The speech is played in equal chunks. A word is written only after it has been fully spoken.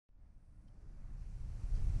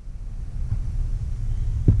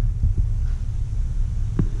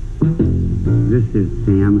is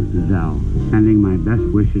Sam Zell, sending my best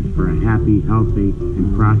wishes for a happy, healthy,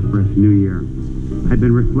 and prosperous new year. I've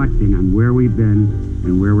been reflecting on where we've been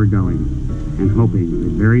and where we're going, and hoping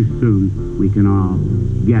that very soon we can all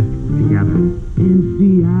get together.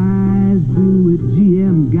 NCIs do it,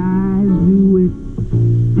 GM guys do it,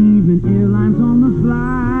 even airlines on the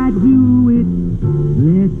fly do it.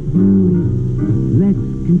 Let's do it, let's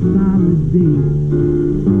consolidate.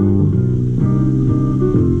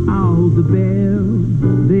 All the bells,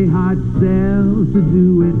 they hard sell to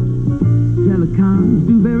do it. Telecoms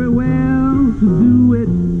do very well to do it.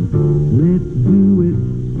 Let's do it,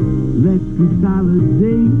 let's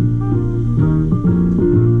consolidate.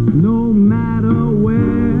 No matter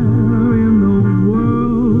where in the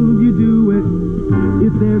world you do it,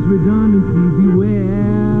 if there's redundancy, beware.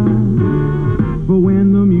 For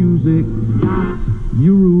when the music stops,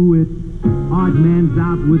 you rue it. Odd man's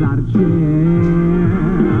out without a chair.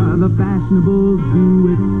 The fashionables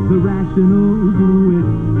do it, the rationals do it.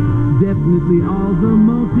 Definitely all the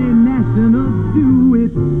multinationals do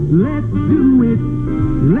it. Let's do it,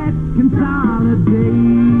 let's consolidate.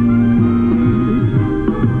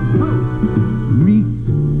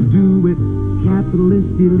 REITs do it,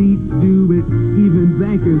 capitalist elites do it, even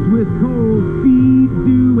bankers with cold feet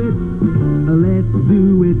do it. Let's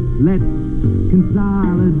do it, let's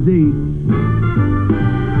consolidate.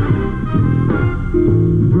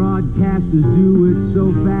 Broadcasters do it,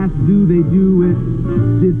 so fast do they do it.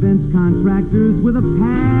 Defense contractors with a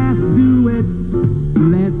pass do it.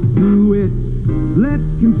 Let's do it, let's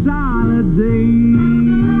consolidate.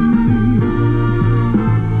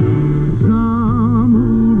 Some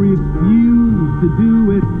who refuse to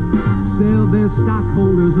do it sell their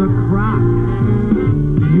stockholders a crock.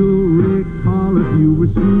 You'll recall if you were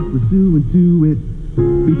pursuing to it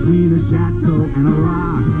between a chateau and a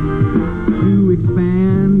rock. To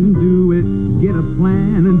expand, do it, get a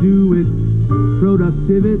plan and do it.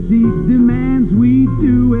 Productivity demands we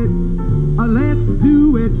do it. Let's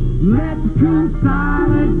do it, let's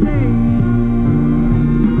consolidate.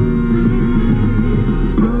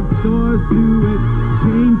 Drugstores do it,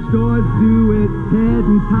 chain stores do it. Ted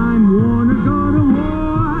and Time Warner go to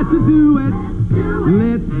war to do it.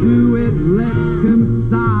 Let's do it, let's consolidate.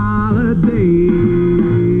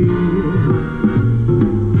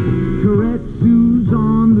 Correct shoes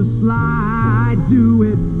on the slide, do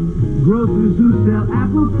it. Grocers who sell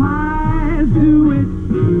apple pies, do it.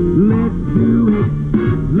 Let's do it,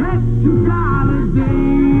 let's consolidate.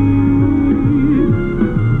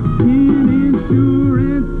 In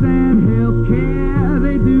insurance and healthcare,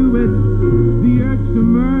 they do it. The earth's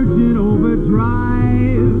emerging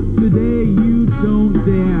overdrive. Today you don't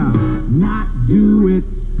dare not do it.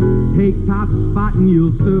 Take top spot and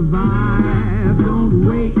you'll survive. Don't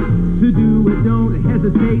wait to do it, don't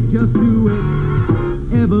hesitate, just do it.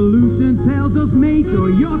 Evolution tells us mate or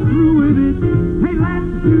you're through with it. Hey,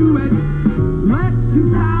 let's do it, let's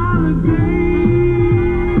consolidate.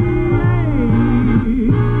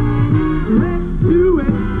 Let's do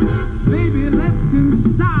it, baby, let's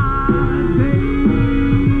consolidate.